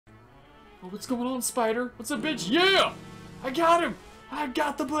Oh, what's going on, spider? What's up, bitch? Yeah! I got him! I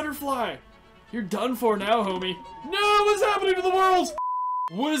got the butterfly! You're done for now, homie. No! What's happening to the world?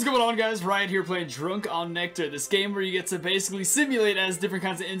 What is going on, guys? Riot here playing Drunk on Nectar, this game where you get to basically simulate as different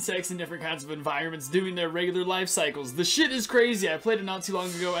kinds of insects in different kinds of environments doing their regular life cycles. The shit is crazy. I played it not too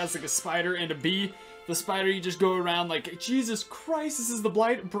long ago as like a spider and a bee. The spider, you just go around like, Jesus Christ, this is the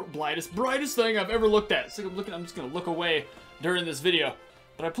brightest thing I've ever looked at. So I'm just gonna look away during this video.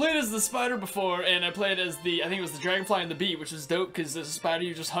 But I played as the spider before, and I played as the, I think it was the dragonfly and the bee, which is dope, because as a spider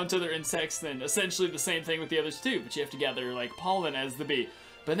you just hunt other insects, then essentially the same thing with the others too, but you have to gather, like, pollen as the bee.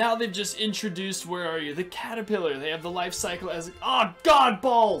 But now they've just introduced, where are you, the caterpillar. They have the life cycle as, oh god,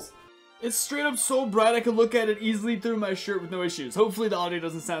 balls! It's straight up so bright I can look at it easily through my shirt with no issues. Hopefully the audio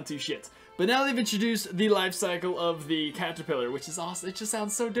doesn't sound too shit. But now they've introduced the life cycle of the caterpillar, which is awesome. It just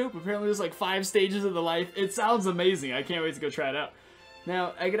sounds so dope. Apparently there's like 5 stages of the life. It sounds amazing. I can't wait to go try it out.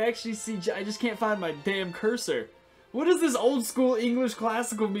 Now, I can actually see, I just can't find my damn cursor. What is this old school English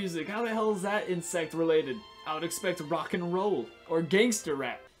classical music? How the hell is that insect related? I would expect rock and roll or gangster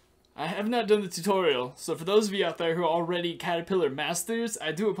rap. I have not done the tutorial, so for those of you out there who are already caterpillar masters,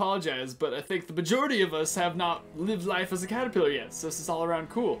 I do apologize, but I think the majority of us have not lived life as a caterpillar yet, so this is all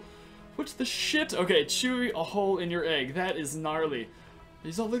around cool. What's the shit? Okay, chewy a hole in your egg. That is gnarly.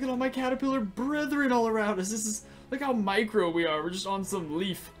 Look at all my caterpillar brethren all around us. Look how micro we are. We're just on some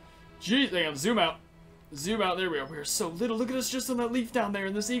leaf. Jeez, damn, zoom out. Zoom out, there we are. We are so little. Look at us just on that leaf down there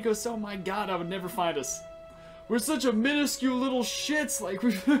in this ecosystem. Oh my god, I would never find us. We're such a minuscule little shits. Like,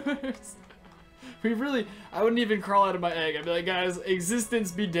 we really, I wouldn't even crawl out of my egg. I'd be like, guys,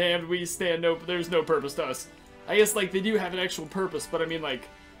 existence be damned, we stand no, there's no purpose to us. I guess, like, they do have an actual purpose, but I mean, like,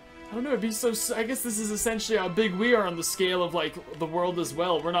 I don't know, it'd be so, I guess this is essentially how big we are on the scale of, like, the world as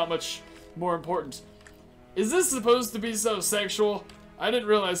well. We're not much more important. Is this supposed to be so sexual? I didn't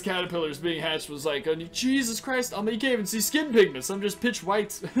realize caterpillars being hatched was like, oh, Jesus Christ, you can't even see skin pigments. I'm just pitch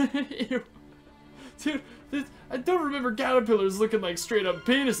white. Ew. Dude, I don't remember caterpillars looking like straight up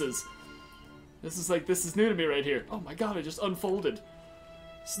penises. This is new to me right here. Oh my god, I just unfolded.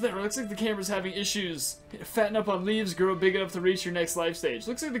 So there, it looks like the camera's having issues. Fatten up on leaves, grow big enough to reach your next life stage.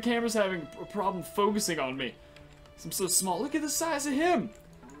 Looks like the camera's having a problem focusing on me. I'm so small. Look at the size of him.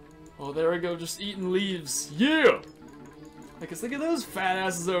 Oh, there I go, just eating leaves. Yeah! Look at those fat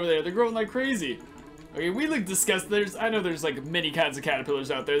asses over there. They're growing like crazy. Okay, we look disgusting. I know there's like many kinds of caterpillars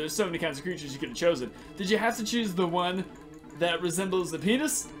out there. There's so many kinds of creatures you could have chosen. Did you have to choose the one that resembles the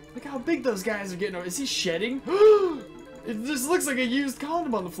penis? Look how big those guys are getting. Is he shedding? It just looks like a used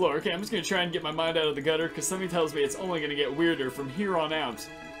condom on the floor. Okay, I'm just gonna try and get my mind out of the gutter because something tells me it's only gonna get weirder from here on out.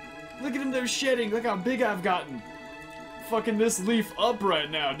 Look at him there shedding. Look how big I've gotten. Fucking this leaf up right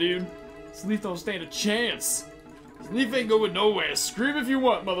now, dude. This leaf don't stand a chance. This leaf ain't going nowhere. Scream if you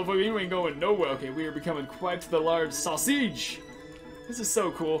want, motherfucker. You ain't going nowhere. Okay, we are becoming quite the large sausage. This is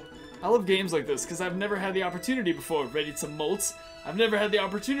so cool. I love games like this because I've never had the opportunity before. Ready to molt? I've never had the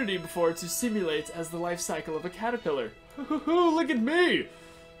opportunity before to simulate as the life cycle of a caterpillar. Look at me!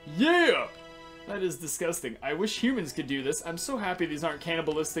 Yeah! That is disgusting. I wish humans could do this. I'm so happy these aren't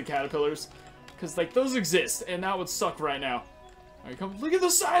cannibalistic caterpillars. Because, like, those exist, and that would suck right now. Alright, come, look at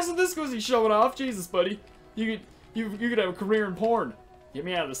the size of this because he's showing off. Jesus, buddy. You could have a career in porn. Get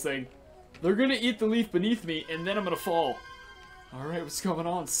me out of this thing. They're gonna eat the leaf beneath me, and then I'm gonna fall. Alright, what's going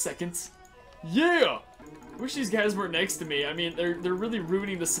on? Seconds. Yeah! Wish these guys weren't next to me. I mean, they're really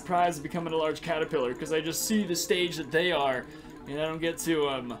ruining the surprise of becoming a large caterpillar, because I just see the stage that they are, and I don't get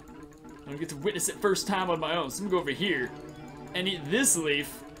to witness it first time on my own. So I'm gonna go over here and eat this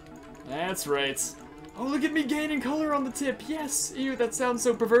leaf. That's right. Oh, look at me gaining color on the tip. Yes! Ew, that sounds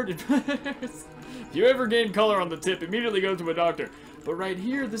so perverted. If you ever gain color on the tip, immediately go to a doctor. But right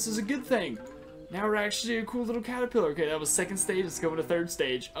here, this is a good thing. Now we're actually a cool little caterpillar. Okay, that was second stage. Let's go to third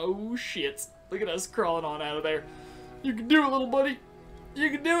stage. Oh, shit. Look at us crawling on out of there. You can do it, little buddy. You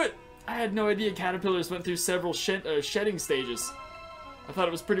can do it. I had no idea caterpillars went through several shedding stages. I thought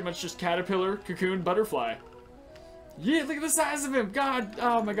it was pretty much just caterpillar, cocoon, butterfly. Yeah, look at the size of him. God,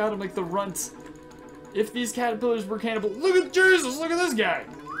 oh my god, I'm like the runt. If these caterpillars were cannibal, look at Jesus, look at this guy.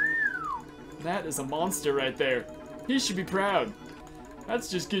 That is a monster right there. He should be proud. That's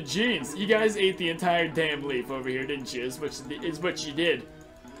just good genes. You guys ate the entire damn leaf over here, didn't you? Is what you did.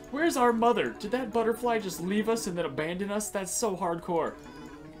 Where's our mother? Did that butterfly just leave us and then abandon us? That's so hardcore.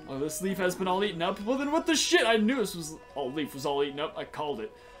 Oh, this leaf has been all eaten up. Well, then what the shit? I knew this was leaf was all eaten up. I called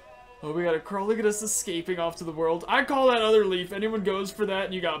it. Oh, we gotta crawl. Look at us escaping off to the world. I call that other leaf. Anyone goes for that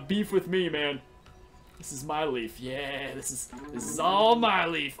and you got beef with me, man. This is my leaf. Yeah, this is all my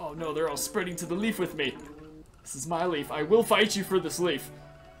leaf. Oh no, they're all spreading to the leaf with me. This is my leaf. I will fight you for this leaf.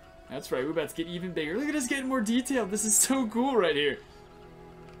 That's right, we're about to get even bigger. Look at us getting more detailed. This is so cool right here.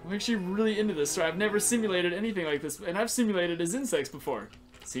 I'm actually really into this. So I've never simulated anything like this, and I've simulated as insects before,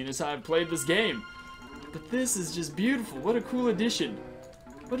 seeing as how I've played this game. But this is just beautiful. What a cool addition.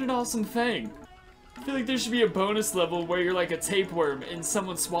 What an awesome thing. I feel like there should be a bonus level where you're like a tapeworm and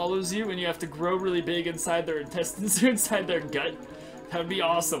someone swallows you and you have to grow really big inside their intestines or inside their gut. That would be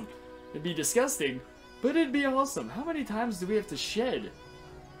awesome. It'd be disgusting, but it'd be awesome. How many times do we have to shed?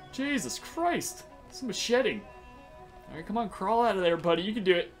 Jesus Christ. So much shedding. Alright, come on, crawl out of there, buddy. You can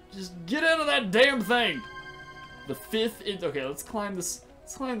do it. Just get out of that damn thing. The fifth is... Okay, let's climb this.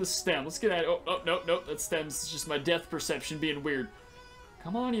 Let's climb the stem. Let's get out. Oh, no. That stem's just my death perception being weird.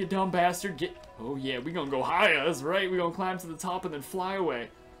 Come on, you dumb bastard. Get... Oh, yeah, we gonna go higher. That's right. We gonna climb to the top and then fly away.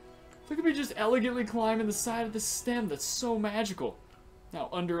 Look at me just elegantly climbing the side of the stem. That's so magical. Now,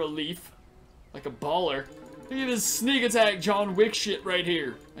 under a leaf. Like a baller. Look at this sneak attack John Wick shit right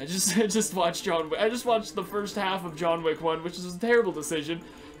here. I just watched John Wick. I just watched the first half of John Wick 1, which is a terrible decision.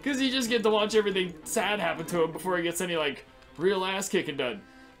 Because you just get to watch everything sad happen to him before he gets any, like, real ass kicking done.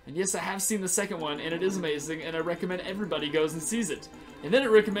 And yes, I have seen the second one, and it is amazing, and I recommend everybody goes and sees it. And then it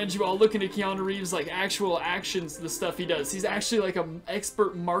recommends you all looking at Keanu Reeves' like actual actions, the stuff he does. He's actually like an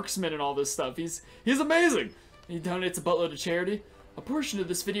expert marksman and all this stuff. He's amazing. He donates a buttload of charity. A portion of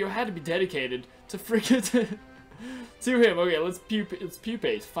this video had to be dedicated to freaking to him. Okay, let's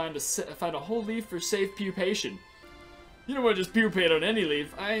pupate. Find a whole leaf for safe pupation. You don't want to just pupate on any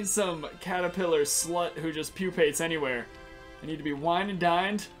leaf. I ain't some caterpillar slut who just pupates anywhere. I need to be wined and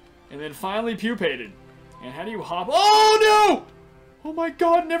dined, and then finally pupated. And how do you hop? Oh no! Oh my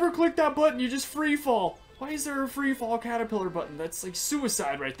god, never click that button, you just free fall. Why is there a free fall caterpillar button? That's like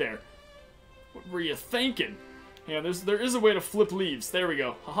suicide right there. What were you thinking? Yeah, there is a way to flip leaves. There we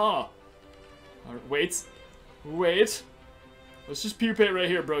go. Haha. Alright, wait. Let's just pupate right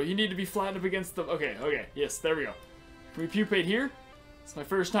here, bro. You need to be flattened up against the... Okay, yes, there we go. Can we pupate here? It's my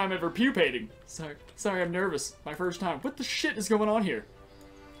first time ever pupating. Sorry, I'm nervous. My first time. What the shit is going on here?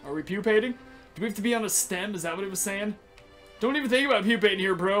 Are we pupating? Do we have to be on a stem? Is that what it was saying? Don't even think about pupating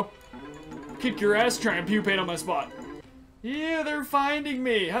here, bro. Kick your ass trying and pupate on my spot. Yeah, they're finding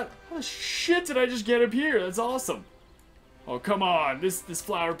me. How the shit did I just get up here? That's awesome. Oh, come on. This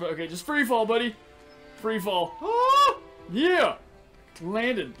flower... Okay, just free fall, buddy. Free fall. Oh, yeah.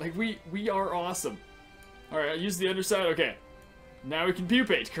 Landed. Like, we are awesome. Alright, I'll use the underside. Okay. Now we can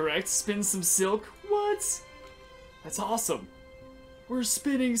pupate, correct? Spin some silk. What? That's awesome. We're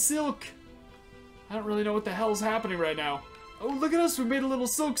spinning silk. I don't really know what the hell's happening right now. Oh, look at us. We made a little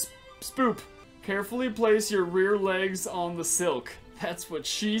silk spoop. Carefully place your rear legs on the silk. That's what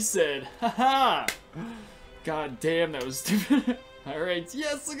she said. Haha. God damn, that was stupid. Alright,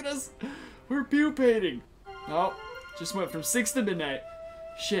 yes, look at us. We're pupating. Oh, just went from 6 to midnight.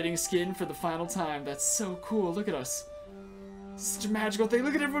 Shedding skin for the final time. That's so cool. Look at us. Such a magical thing.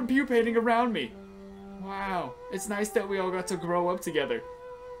 Look at everyone pupating around me. Wow. It's nice that we all got to grow up together.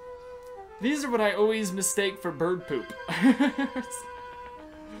 These are what I always mistake for bird poop.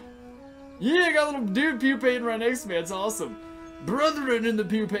 Yeah, I got a little dude pupating right next to me. That's awesome. Brethren in the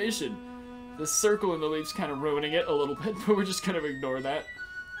pupation. The circle in the leaf's kind of ruining it a little bit, but we're just gonna ignore that.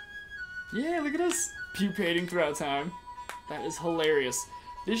 Yeah, look at us pupating throughout time. That is hilarious.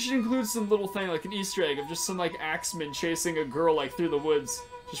 They should include some little thing like an Easter egg of just some like axeman chasing a girl like through the woods.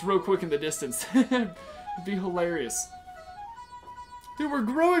 Just real quick in the distance. It'd be hilarious. Dude, we're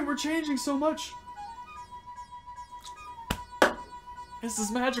growing, we're changing so much. This is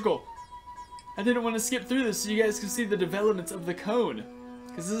magical. I didn't want to skip through this so you guys can see the development of the cone.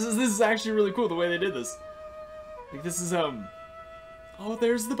 Because this is actually really cool the way they did this. Like this is, oh,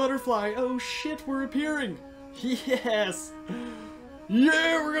 there's the butterfly. Oh shit, we're appearing. Yes.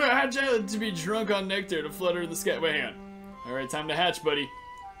 Yeah, we're gonna hatch out to be drunk on nectar to flutter in the sky. Wait, hang on. Alright, time to hatch, buddy.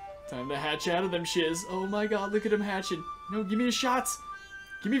 Time to hatch out of them shiz. Oh my god, look at him hatching. No, give me a shot.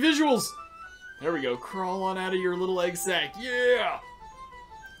 Give me visuals. There we go. Crawl on out of your little egg sack. Yeah.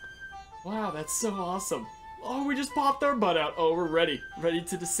 Wow, that's so awesome. Oh, we just popped our butt out. Oh, we're ready. Ready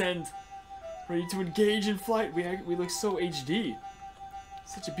to descend. Ready to engage in flight. We look so HD.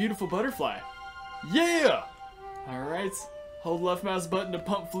 Such a beautiful butterfly. Yeah! Alright. Hold left mouse button to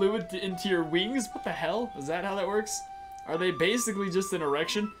pump fluid into your wings. What the hell? Is that how that works? Are they basically just an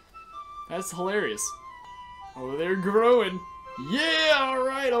erection? That's hilarious. Oh, they're growing. Yeah!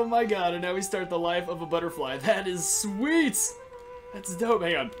 Alright, oh my god. And now we start the life of a butterfly. That is sweet! That's dope.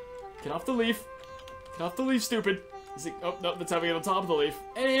 Hang on. Get off the leaf. Get off the leaf, stupid. Is it? Oh, no, that's how we get on top of the leaf.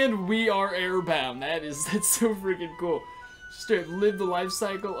 And we are airbound. That's so freaking cool. Just live the life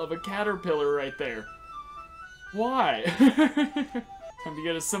cycle of a caterpillar right there. Why? Time to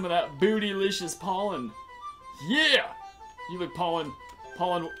get us some of that bootylicious pollen. Yeah! You look pollen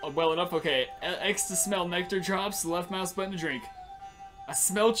well enough. Okay, X to smell nectar drops, left mouse button to drink. I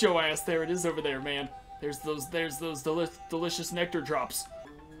smelt your ass. There it is over there, man. There's those delicious nectar drops.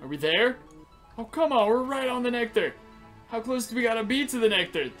 Are we there? Oh, come on, we're right on the nectar. How close do we gotta be to the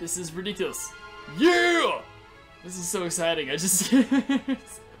nectar? This is ridiculous. Yeah! This is so exciting. I just...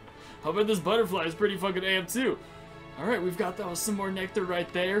 How about this butterfly is pretty fucking amped too. Alright, we've got some more nectar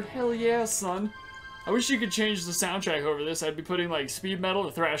right there. Hell yeah, son. I wish you could change the soundtrack over this. I'd be putting like speed metal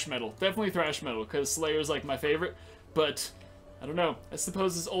or thrash metal. Definitely thrash metal, because Slayer's like my favorite. But, I don't know. I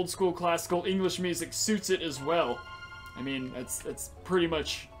suppose this old school classical English music suits it as well. I mean, that's pretty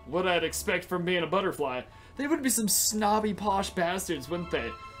much what I'd expect from being a butterfly. They would be some snobby posh bastards, wouldn't they?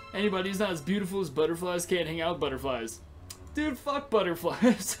 Anybody who's not as beautiful as butterflies can't hang out with butterflies. Dude, fuck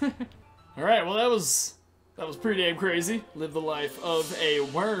butterflies. Alright, well that was pretty damn crazy. Live the life of a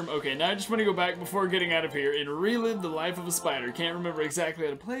worm. Okay, now I just want to go back before getting out of here and relive the life of a spider. Can't remember exactly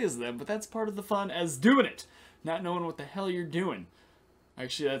how to play as them, but that's part of the fun as doing it. Not knowing what the hell you're doing.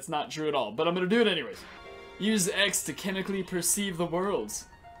 Actually, that's not true at all, but I'm gonna do it anyways. Use X to chemically perceive the world.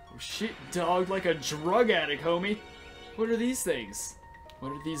 Oh shit, dog, like a drug addict, homie. What are these things?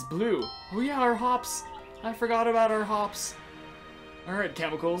 What are these blue? Oh yeah, our hops. I forgot about our hops. Alright,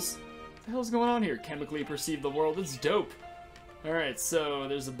 chemicals. What the hell's going on here? Chemically perceive the world. It's dope. Alright, so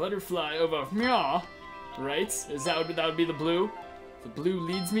there's a butterfly over here. Right? That would be the blue. The blue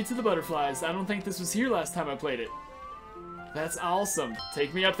leads me to the butterflies. I don't think this was here last time I played it. That's awesome.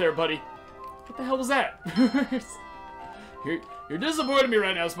 Take me up there, buddy. What the hell was that? You're disappointing me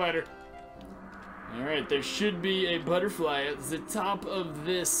right now, spider. Alright, there should be a butterfly at the top of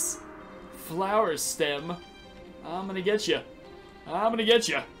this flower stem. I'm gonna get you. I'm gonna get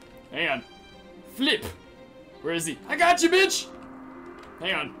you. Hang on. Flip. Where is he? I got you, bitch!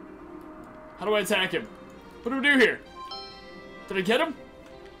 Hang on. How do I attack him? What do we do here? Did I get him?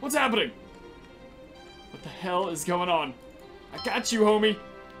 What's happening? What the hell is going on? I got you, homie.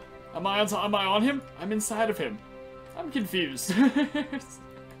 Am I on him? I'm inside of him. I'm confused.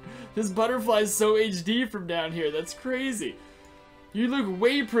 This butterfly's so HD from down here. That's crazy. You look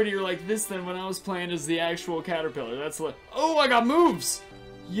way prettier like this than when I was playing as the actual caterpillar. That's like... Oh, I got moves!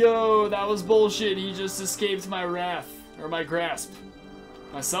 Yo, that was bullshit. He just escaped my wrath. Or my grasp.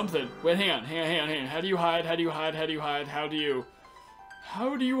 My something. Wait, hang on. How do you hide? How do you hide? How do you hide? How do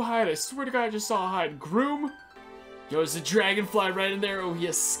you hide? I swear to God, I just saw a hide. Groom? Yo, there's a dragonfly right in there. Oh, he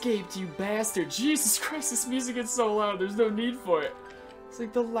escaped, you bastard. Jesus Christ, this music is so loud. There's no need for it. It's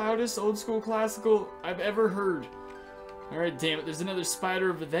like the loudest old school classical I've ever heard. Alright, damn it. There's another spider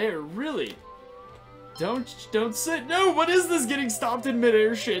over there. Really? Don't sit. No, what is this getting stopped in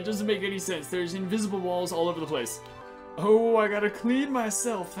midair shit? It doesn't make any sense. There's invisible walls all over the place. Oh, I gotta clean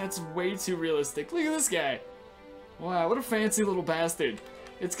myself. That's way too realistic. Look at this guy. Wow, what a fancy little bastard.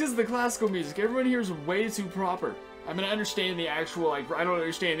 It's because of the classical music. Everyone here is way too proper. I mean, I understand the actual, like, I don't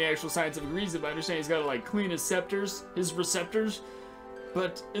understand the actual scientific reason, but I understand he's gotta, like, clean his receptors.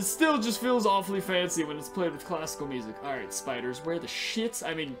 But it still just feels awfully fancy when it's played with classical music. Alright, spiders, where the shit?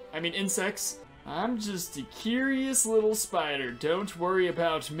 I mean insects. I'm just a curious little spider. Don't worry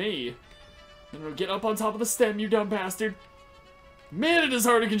about me. I'm gonna get up on top of the stem, you dumb bastard. Man, it is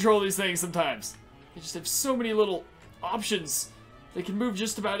hard to control these things sometimes. They just have so many little options. They can move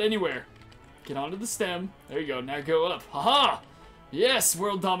just about anywhere. Get onto the stem. There you go. Now go up. Haha! Yes,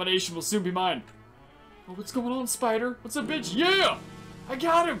 world domination will soon be mine. Oh, what's going on, spider? What's up, bitch? Yeah! I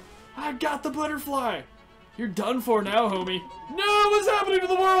got him! I got the butterfly! You're done for now, homie. No! What's happening to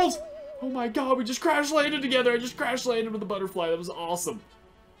the world? Oh my god, we just crash landed together. I just crash landed with a butterfly. That was awesome.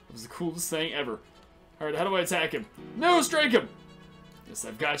 That was the coolest thing ever. Alright, how do I attack him? No, strike him! Yes,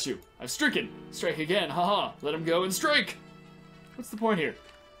 I've got you. I've stricken. Strike again. Haha. Let him go and strike! What's the point here?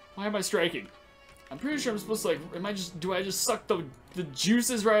 Why am I striking? I'm pretty sure I'm supposed to, like, do I just suck the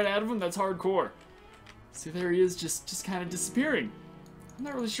juices right out of him? That's hardcore. See, there he is, just kind of disappearing. I'm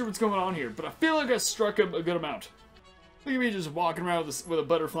not really sure what's going on here, but I feel like I struck him a good amount. Look at me just walking around with a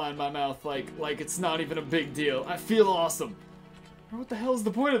butterfly in my mouth like it's not even a big deal. I feel awesome. What the hell is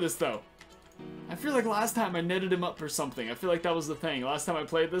the point of this, though? I feel like last time I netted him up for something. I feel like that was the thing. Last time I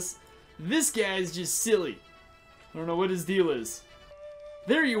played this guy is just silly. I don't know what his deal is.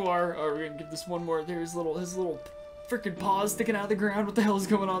 There you are. Oh, we're gonna give this one more. There's his little freaking paws sticking out of the ground. What the hell is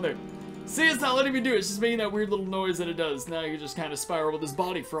going on there? See, it's not letting me do it. It's just making that weird little noise that it does. Now you just kind of spiral with his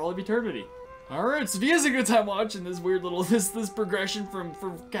body for all of eternity. Alright, so if you guys had a good time watching this weird little, this progression from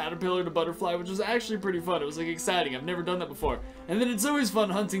caterpillar to butterfly, which was actually pretty fun. It was, like, exciting. I've never done that before. And then it's always fun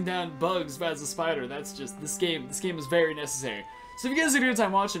hunting down bugs as a spider. That's just, this game is very necessary. So if you guys had a good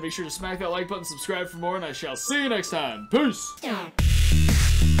time watching, make sure to smack that like button, subscribe for more, and I shall see you next time. Peace!